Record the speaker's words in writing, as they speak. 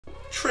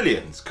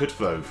trillions could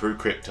flow through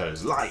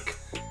cryptos like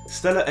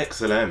Stellar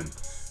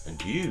XLM,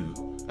 and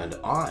you and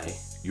I,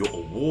 your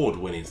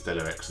award-winning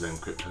Stellar XLM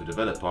crypto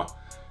developer,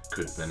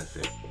 could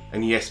benefit.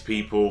 And yes,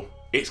 people,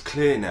 it's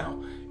clear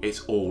now,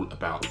 it's all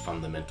about the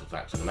fundamental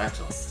facts of the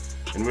matter.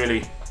 And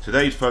really,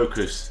 today's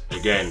focus,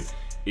 again,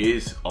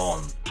 is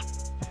on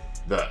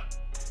the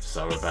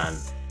Soroban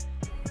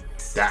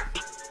DApp.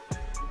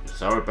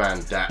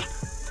 Soroban DApp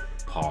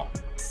Part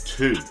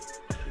 2.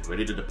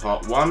 Ready to the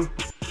Part 1?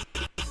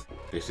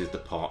 This is the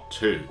Part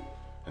 2.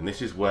 And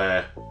this is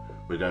where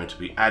we're going to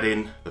be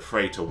adding the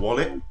Freighter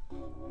wallet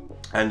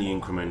and the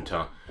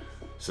incrementer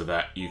so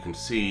that you can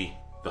see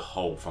the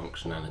whole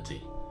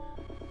functionality.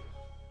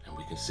 And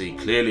we can see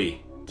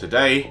clearly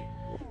today,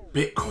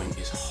 Bitcoin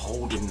is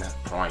holding that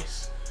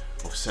price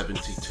of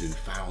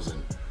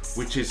 72,000,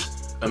 which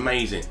is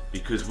amazing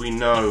because we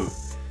know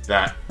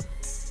that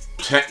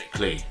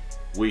technically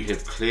we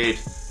have cleared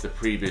the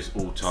previous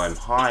all-time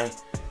high.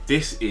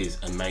 This is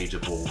a major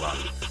bull run,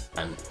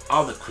 and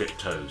other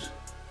cryptos,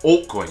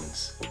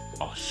 altcoins,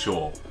 are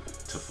sure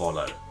to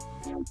follow.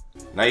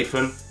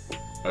 Nathan,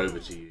 over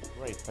to you.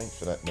 Great, thanks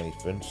for that,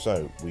 Nathan.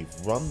 So we've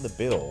run the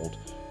build.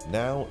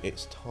 Now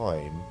it's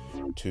time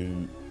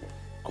to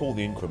call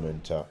the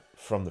incrementer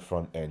from the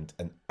front end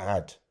and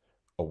add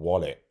a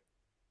wallet.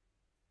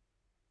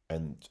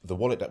 And the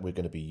wallet that we're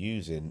going to be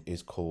using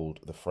is called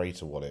the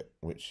Freighter wallet,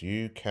 which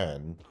you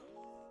can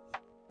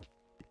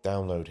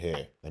download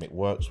here, and it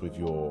works with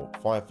your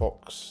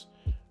Firefox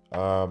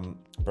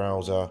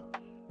browser,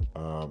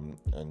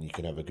 and you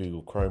can have a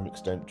Google Chrome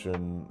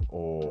extension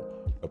or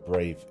a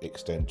Brave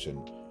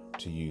extension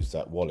to use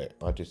that wallet.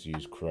 I just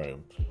use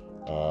Chrome.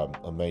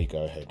 I may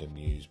go ahead and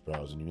use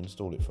browser and you can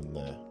install it from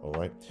there.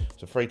 Alright,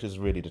 so Freighter is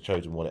really the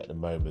chosen wallet at the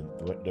moment,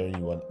 the only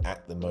one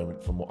at the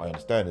moment from what I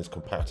understand is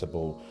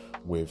compatible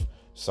with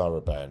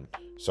Soroban.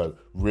 So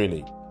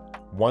really,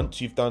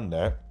 once you've done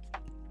that,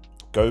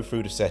 go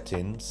through the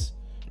settings.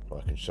 I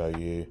can show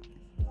you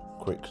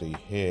quickly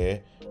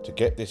here. To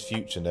get this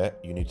future net,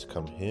 you need to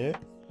come here,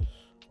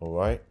 all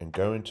right, and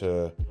go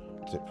into,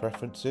 is it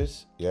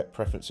preferences? Yeah,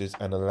 preferences,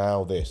 and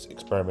allow this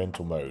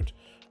experimental mode.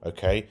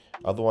 Okay,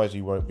 otherwise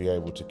you won't be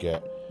able to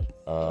get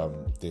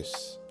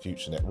this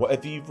future net.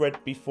 Whatever you've read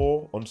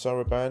before on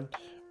Soroban,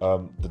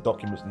 the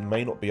documents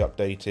may not be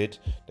updated,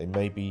 they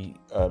may be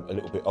a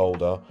little bit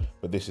older,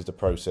 but this is the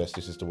process,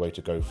 this is the way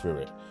to go through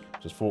it.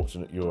 So it's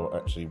fortunate you're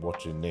actually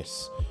watching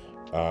this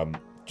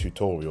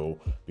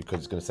tutorial because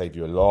it's going to save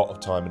you a lot of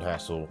time and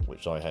hassle,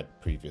 which I had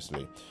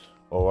previously.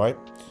 All right,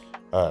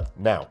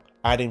 now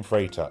adding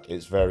Freighter,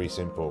 it's very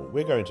simple.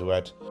 We're going to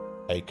add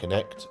a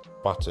connect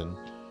button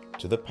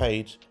to the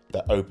page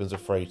that opens a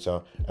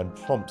Freighter and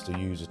prompts the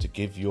user to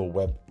give your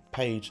web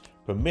page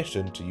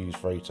permission to use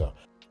Freighter.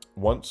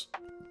 Once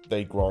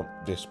they grant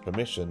this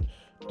permission,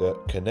 the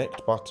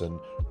connect button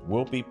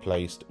will be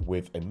placed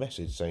with a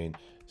message saying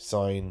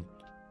sign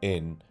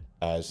in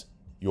as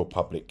your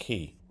public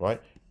key,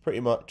 right? Pretty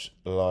much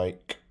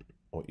like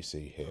what you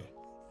see here.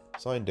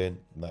 Signed in,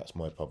 and that's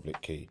my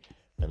public key.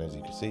 And as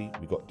you can see,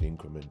 we got the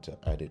incrementer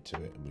added to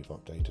it and we've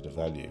updated the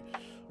value.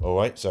 All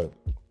right, so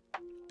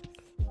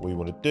what we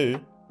want to do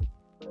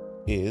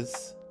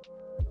is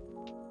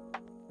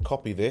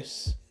copy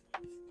this,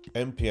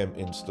 npm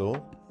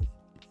install,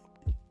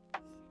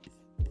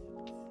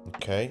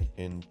 okay,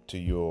 into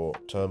your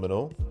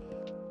terminal.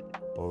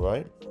 All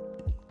right,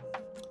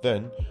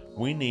 then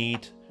we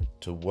need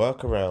to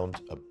work around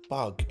a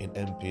bug in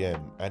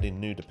npm, adding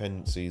new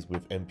dependencies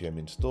with npm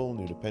install.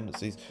 New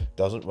dependencies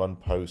doesn't run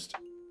post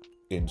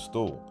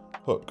install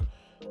hook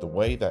the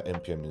way that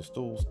npm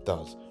installs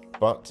does,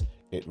 but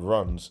it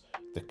runs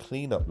the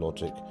cleanup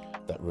logic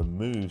that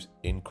removes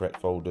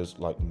incorrect folders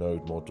like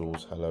node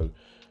modules, hello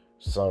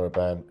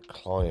Soroban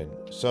client.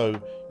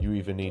 So you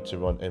either need to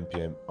run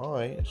npm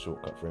I, a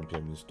shortcut for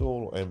npm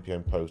install, or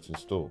npm post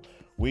install.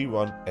 We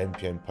run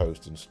npm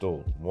post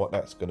install. And what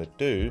that's going to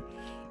do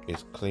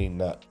is clean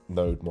that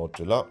node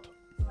module up,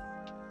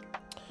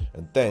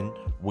 and then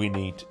we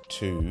need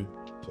to,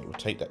 so we'll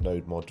take that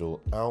node module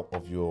out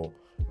of your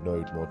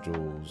node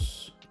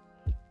modules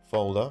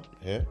folder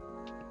here.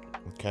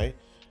 Okay,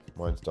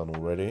 mine's done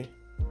already,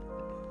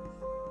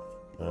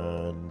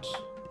 and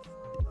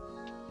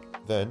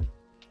then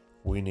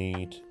we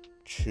need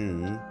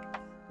to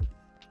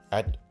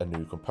add a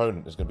new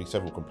component. There's going to be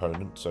several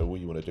components, so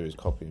what you want to do is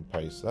copy and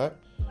paste that.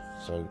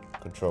 So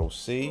Control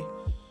C,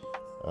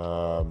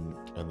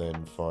 and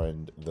then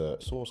find the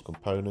source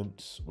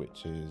components,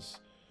 which is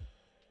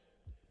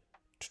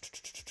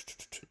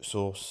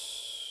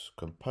source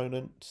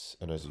components,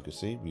 and as you can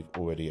see, we've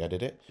already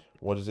added it.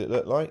 What does it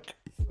look like?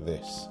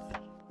 This.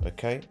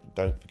 Okay,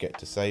 don't forget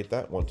to save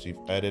that once you've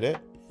added it,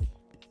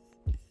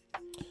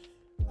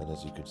 and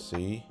as you can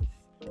see,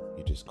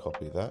 you just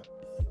copy that.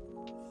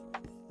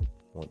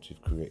 Once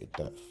you've created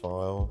that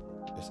file,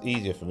 it's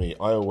easier for me,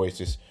 I always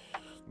just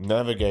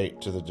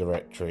navigate to the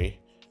directory.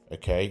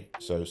 Okay,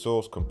 so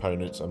source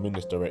components, I'm in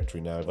this directory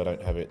now. If I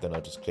don't have it, then I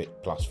just click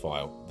plus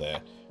file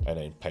there and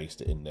then paste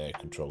it in there,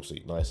 Control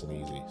C. Nice and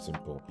easy,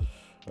 simple.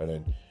 And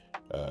then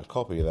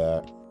copy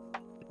that,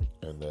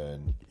 and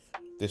then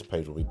this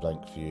page will be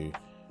blank for you.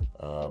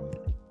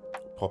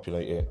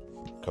 Populate it,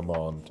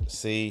 Command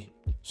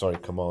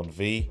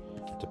V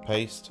to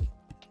paste.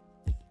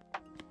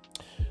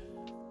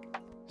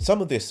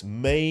 Some of this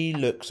may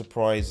look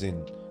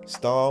surprising.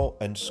 Style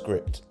and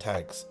script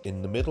tags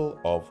in the middle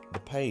of the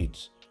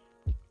page.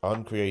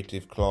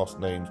 Uncreative class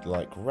names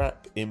like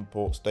wrap,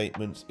 import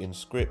statements in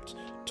script,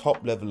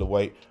 top level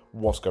await.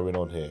 What's going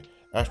on here?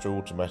 Astra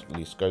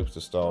automatically scopes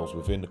the styles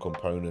within the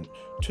component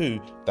to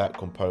that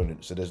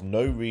component, so there's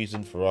no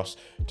reason for us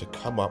to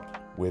come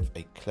up with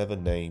a clever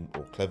name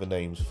or clever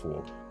names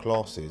for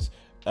classes,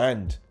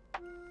 and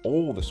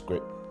all the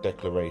script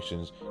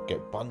declarations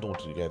get bundled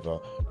together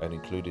and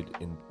included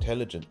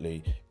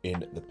intelligently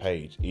in the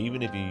page.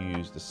 Even if you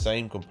use the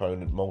same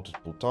component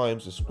multiple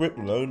times, the script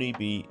will only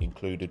be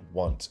included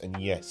once. And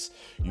yes,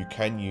 you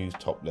can use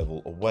top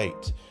level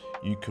await.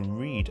 You can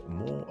read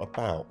more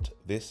about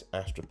this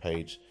Astra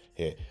page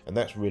here, and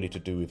that's really to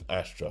do with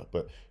Astra.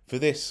 But for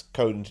this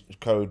code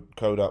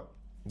up,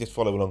 just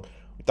follow along.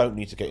 We don't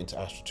need to get into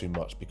Astra too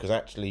much, because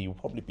actually you'll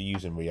probably be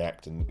using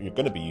React, and you're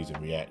going to be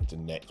using React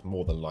and Next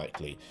more than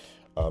likely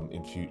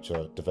in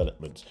future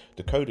developments.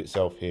 The code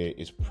itself here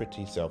is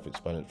pretty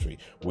self-explanatory.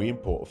 We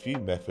import a few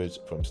methods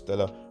from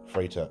Stellar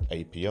Freighter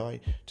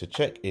API to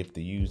check if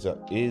the user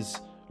is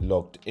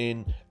logged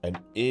in, and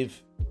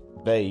if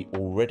they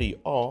already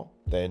are,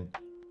 then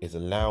is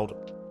allowed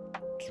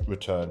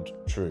returned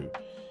true.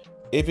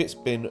 If it's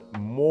been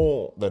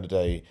more than a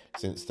day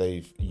since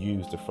they've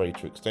used the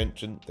Freighter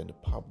extension, then the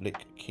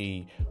public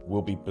key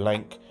will be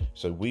blank.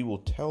 So we will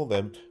tell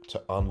them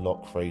to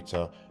unlock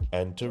Freighter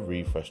and to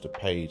refresh the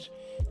page.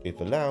 If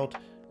allowed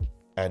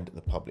and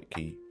the public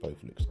key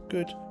both looks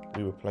good,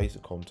 we replace the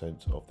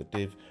contents of the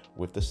div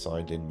with the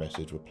signed in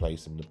message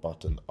replacing the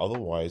button.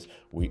 Otherwise,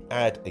 we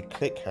add a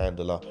click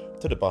handler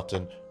to the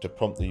button to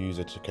prompt the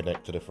user to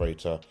connect to the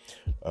Freighter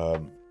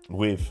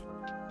with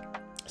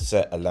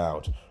set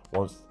allowed.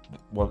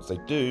 Once they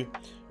do,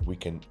 we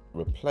can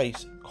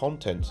replace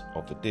contents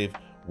of the div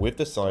with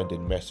the signed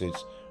in message.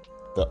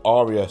 The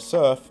ARIA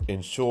surf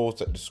ensures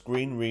that the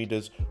screen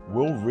readers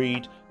will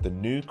read the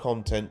new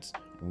contents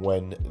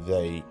when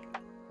they're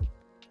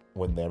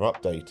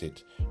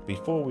updated.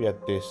 Before we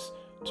add this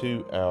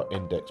to our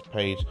index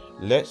page,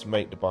 let's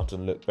make the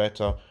button look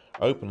better.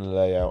 Open the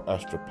layout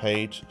Astra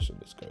page. So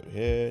let's go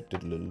here.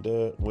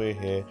 We're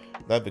here.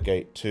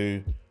 Navigate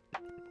to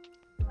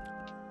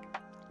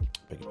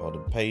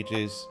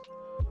pages,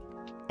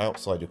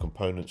 outside your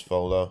components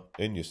folder,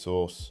 in your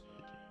source,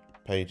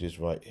 pages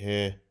right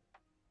here,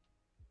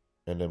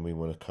 and then we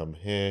want to come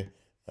here,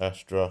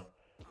 Astra,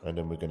 and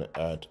then we're going to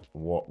add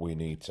what we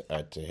need to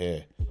add to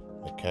here.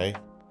 Okay,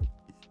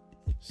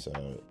 so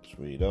let's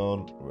read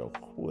on real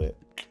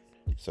quick.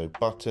 So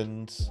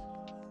buttons,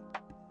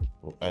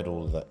 we'll add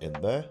all of that in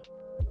there.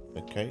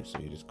 Okay, so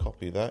you just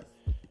copy that,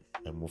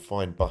 and we'll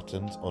find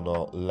buttons on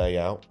our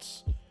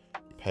layouts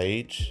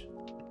page.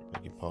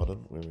 Beg your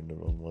pardon, we're in the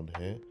wrong one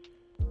here.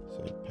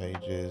 So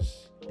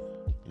pages,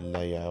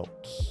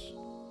 layouts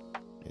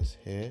is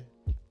here.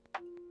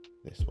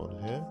 This one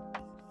here.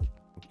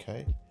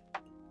 Okay.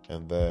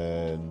 And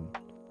then,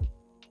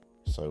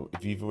 so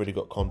if you've already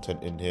got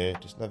content in here,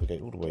 just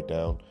navigate all the way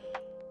down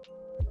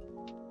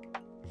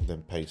and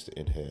then paste it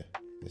in here.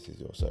 This is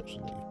your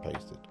section that you've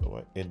pasted.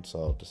 Alright,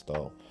 inside the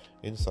style.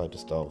 Inside the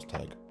styles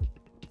tag.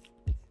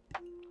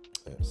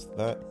 That's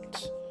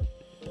that.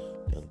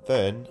 And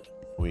then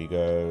we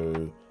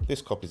go,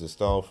 this copies the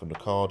style from the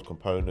card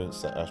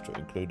components that Astra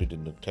included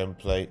in the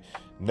template.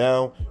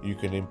 Now you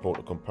can import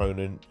a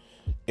component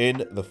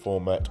in the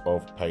format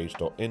of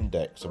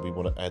page.index. So we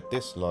want to add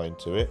this line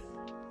to it.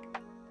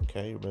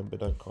 Okay, remember,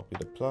 don't copy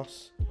the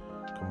plus.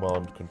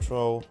 Command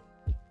Control.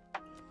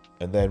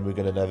 And then we're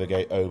going to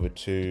navigate over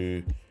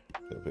to,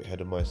 a little bit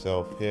ahead of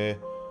myself here,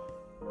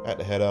 at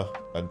the header,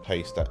 and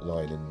paste that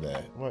line in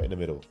there, right in the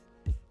middle,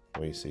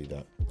 where you see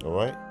that.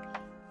 Alright,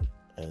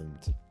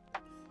 and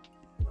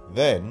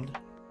then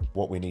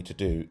what we need to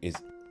do is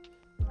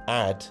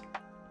add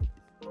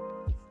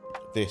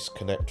this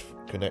connect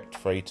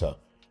freighter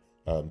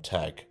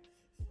tag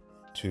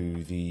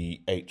to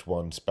the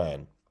H1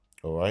 span.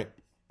 All right,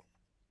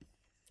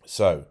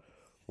 so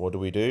what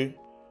do?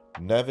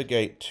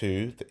 Navigate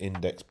to the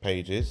index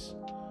pages,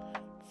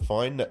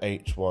 find the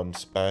H1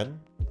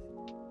 span.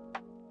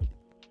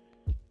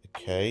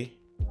 Okay,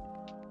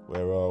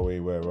 where are we?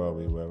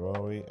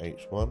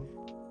 H1.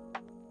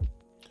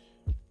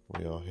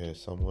 We are here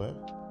somewhere.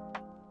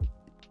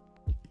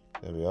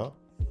 There we are.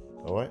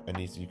 All right, and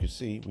as you can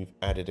see, we've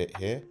added it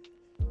here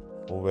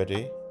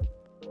already.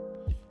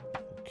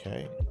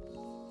 Okay,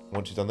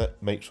 once you've done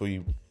that, make sure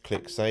you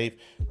click save.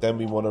 Then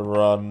we want to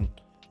run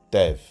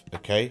dev.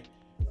 Okay,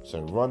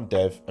 so run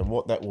dev, and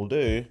what that will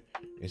do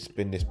is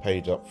spin this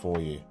page up for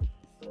you.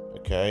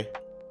 Okay,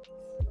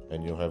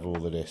 and you'll have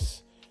all of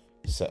this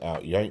set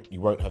out. You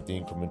won't have the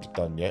increment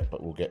done yet,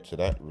 but we'll get to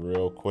that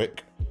real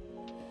quick.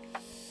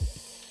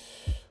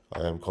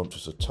 I am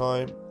conscious of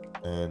time,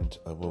 and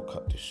I will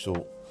cut this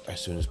short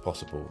as soon as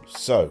possible.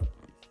 So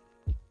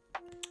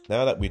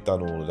now that we've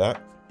done all of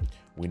that,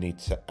 we need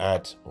to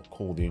add or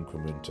call the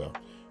incrementer.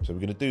 So we're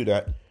going to do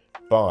that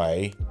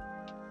by,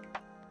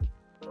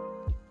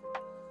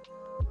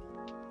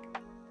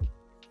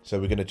 so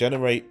we're going to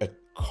generate a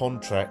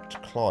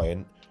contract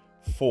client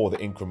for the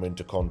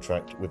incrementer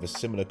contract with a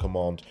similar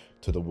command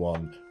to the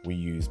one we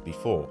used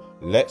before.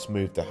 Let's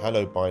move the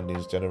hello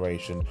bindings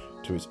generation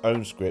to its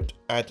own script,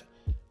 add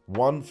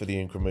one for the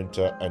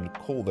incrementer, and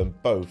call them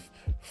both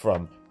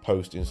from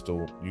post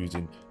install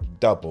using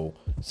double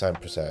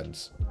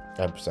ampersand.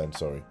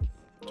 So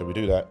we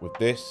do that with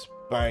this,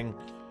 bang,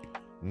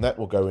 and that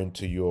will go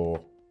into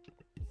your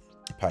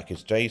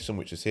package JSON,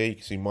 which is here. You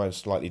can see mine's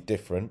slightly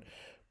different,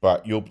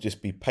 but you'll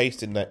just be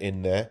pasting that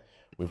in there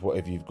with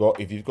whatever you've got.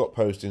 If you've got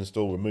post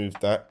install, remove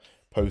that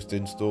post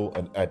install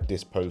and add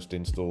this post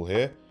install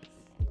here.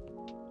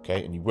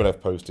 Okay, and you will have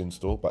post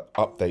install, but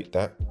update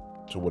that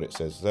to what it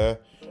says there.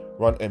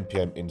 Run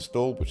npm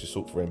install, which is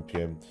short for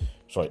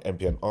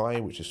npm I,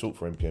 which is short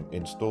for npm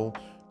install.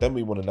 Then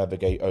we want to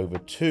navigate over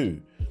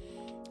to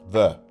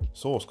the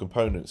source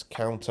components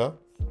counter,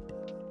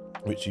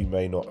 which you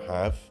may not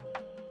have.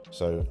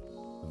 So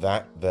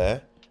that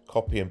there,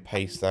 copy and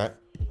paste that.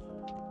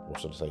 What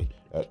should I say?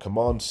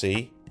 Command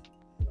C.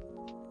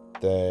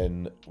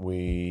 Then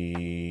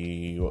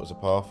what was the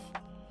path?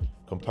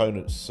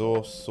 Components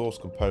source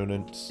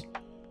components.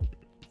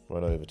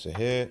 Run over to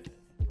here.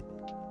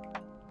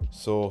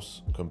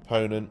 Source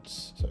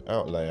components. So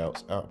out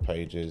layouts, out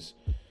pages.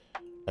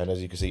 And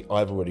as you can see,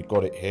 I've already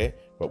got it here.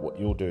 But what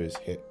you'll do is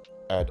hit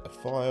add a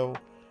file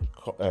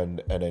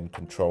and then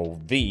Control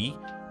V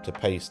to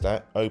paste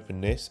that.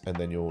 Open this, and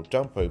then you'll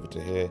jump over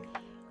to here,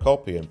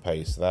 copy and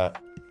paste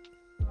that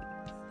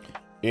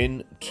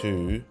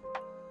into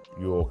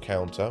your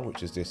counter,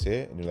 which is this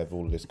here, and you'll have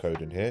all of this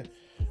code in here.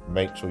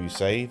 Make sure you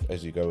save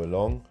as you go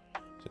along.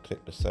 So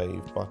click the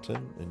save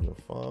button in your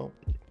file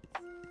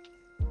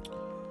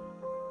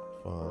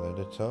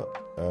editor,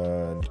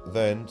 and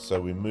then so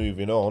we're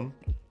moving on.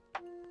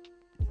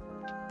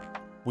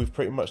 We've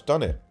pretty much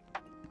done it.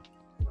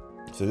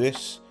 So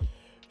this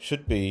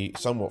should be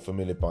somewhat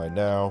familiar by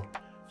now.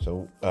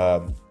 So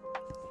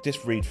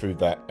just read through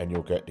that and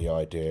you'll get the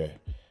idea.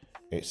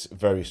 It's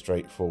very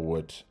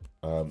straightforward.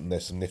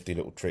 There's some nifty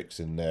little tricks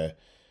in there.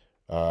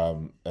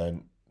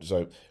 And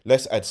so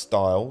let's add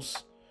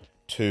styles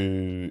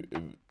to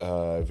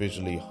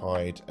visually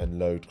hide and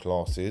load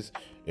classes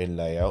in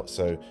layout.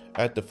 So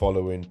add the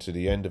following to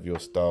the end of your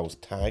styles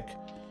tag.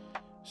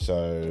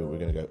 So we're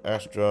going to go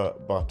Astra,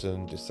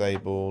 button,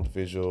 disabled,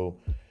 visual.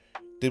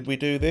 Did we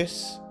do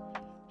this?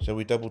 Shall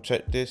we double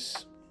check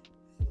this?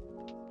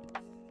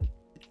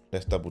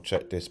 Let's double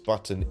check this.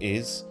 Button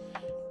is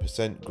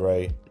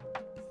 %gray.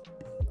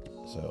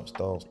 So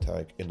styles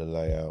tag in the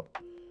layout.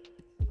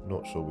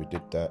 Not sure we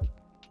did that.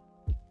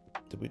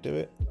 Did we do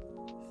it?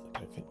 I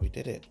don't think we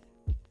did it.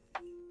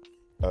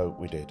 Oh,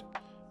 we did.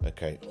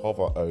 Okay,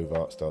 hover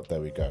over style. There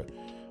we go.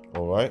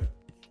 All right.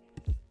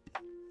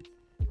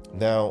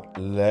 Now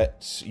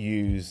let's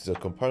use the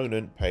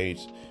component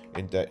page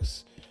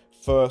index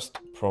first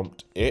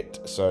prompt it.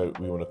 So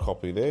we want to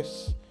copy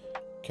this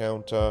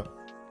counter,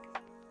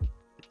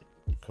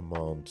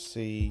 Command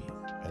C,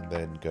 and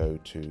then go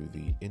to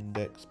the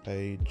index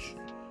page.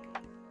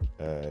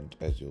 And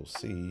as you'll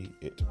see,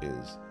 it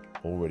is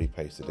already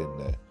pasted in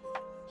there.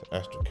 So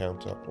Astra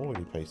counter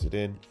already pasted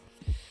in.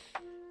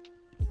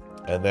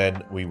 And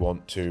then we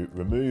want to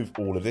remove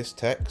all of this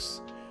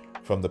text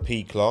from the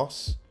P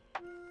class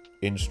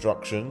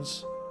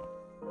instructions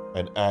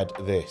and add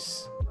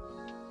this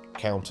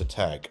counter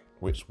tag,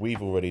 which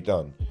we've already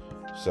done.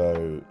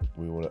 So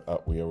we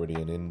already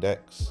in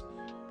index,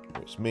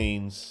 which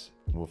means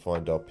we'll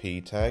find our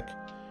P tag.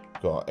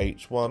 We've got our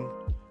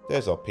H1,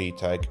 there's our P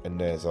tag, and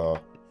there's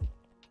our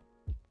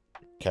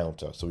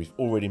counter. So we've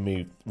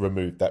already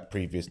removed that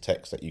previous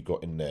text that you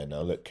got in there.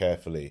 Now look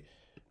carefully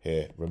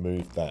here,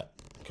 remove that.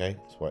 Okay,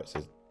 that's why it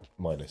says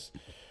minus.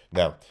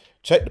 Now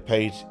check the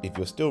page. If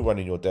you're still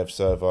running your dev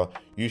server,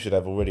 you should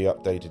have already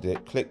updated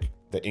it. Click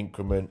the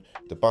increment.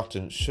 The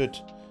button should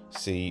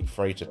see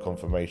freighter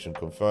confirmation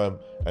confirm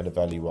and a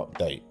value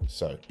update.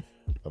 So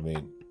I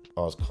mean,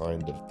 ours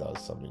kind of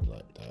does something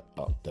like that.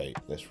 Update.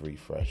 Let's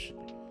refresh.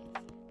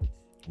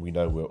 We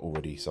know we're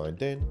already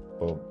signed in.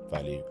 Boom,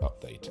 value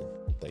updating.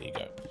 There you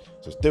go.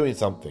 So it's doing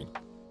something.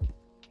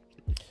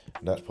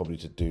 And that's probably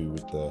to do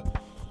with the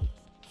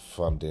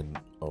funding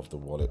of the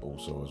wallet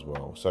also as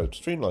well. So to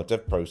streamline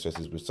dev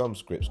processes with some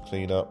scripts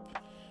cleanup,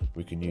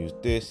 we can use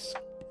this.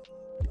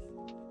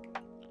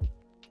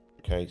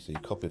 Okay, so you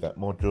copy that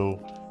module,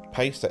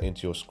 paste that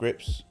into your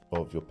scripts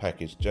of your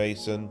package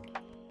JSON.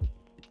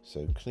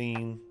 So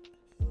clean.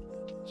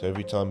 So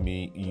every time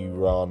you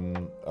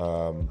run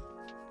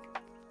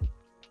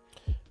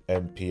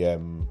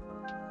npm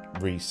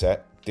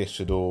reset, this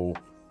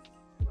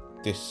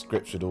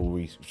script should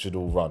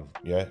all run.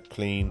 Yeah,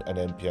 clean and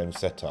npm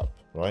setup,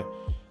 right?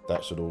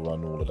 That should all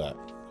run all of that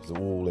because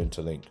they're all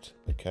interlinked.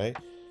 Okay,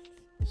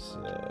 So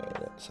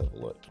let's have a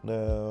look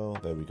now.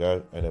 There we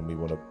go. And then we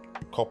want to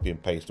copy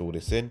and paste all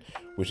this in,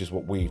 which is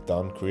what we've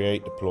done.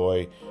 Create,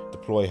 deploy,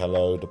 deploy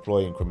hello,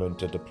 deploy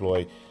incrementer,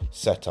 deploy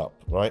setup,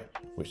 right?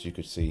 Which you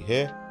could see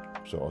here.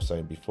 So I was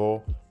saying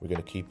before, we're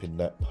going to keep in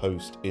that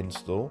post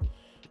install.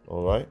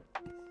 All right.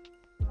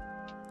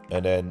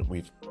 And then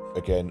we've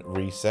again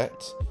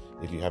reset.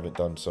 If you haven't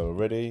done so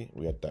already,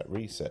 we had that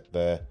reset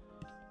there.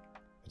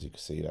 As you can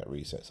see, that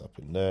resets up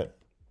in there.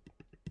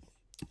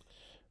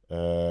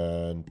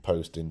 And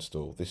post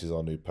install. This is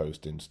our new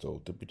post install.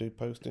 Did we do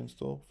post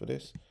install for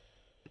this?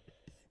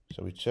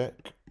 Shall we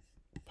check?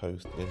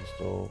 Post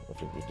install. I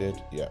think we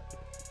did. Yeah,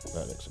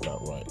 that looks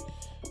about right.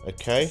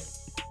 Okay.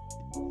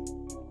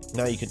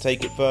 Now you can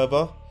take it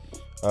further.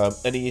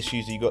 Any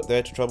issues you got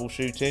there to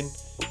troubleshooting,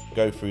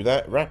 go through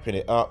that, wrapping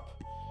it up.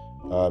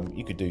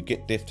 You could do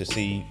git diff to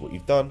see what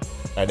you've done,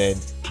 and then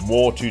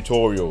more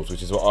tutorials,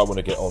 which is what I want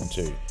to get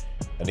onto.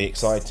 And the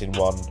exciting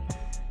one,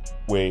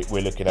 we're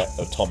looking at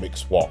atomic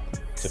swap.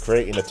 So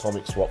creating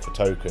atomic swap for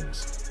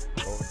tokens.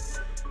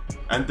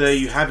 And there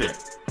you have it.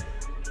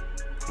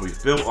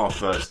 We've built our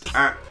first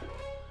app,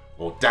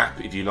 or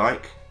DApp if you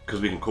like, because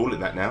we can call it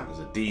that now. It's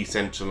a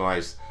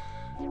decentralized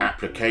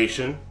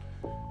application.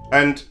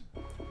 And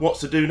what's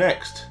to do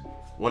next?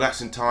 Well,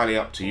 that's entirely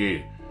up to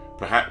you.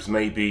 Perhaps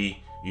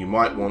maybe you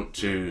might want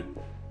to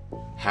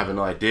have an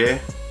idea,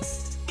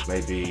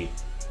 maybe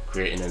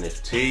create an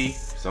NFT,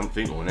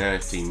 something, or an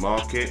NFT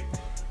market,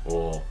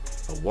 or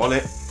a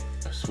wallet,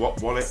 a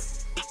swap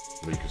wallet,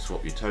 where you can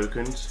swap your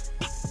tokens,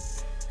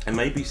 and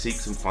maybe seek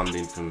some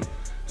funding from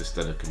the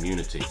Stellar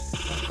community,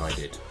 like I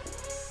did.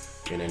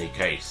 In any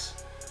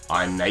case,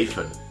 I'm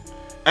Nathan,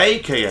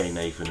 aka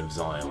Nathan of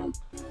Zion.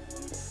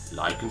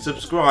 Like and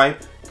subscribe.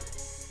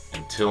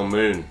 Until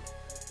Moon.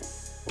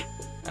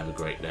 Have a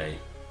great day.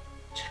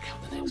 Check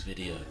out the next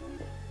video.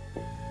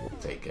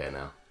 Take care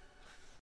now.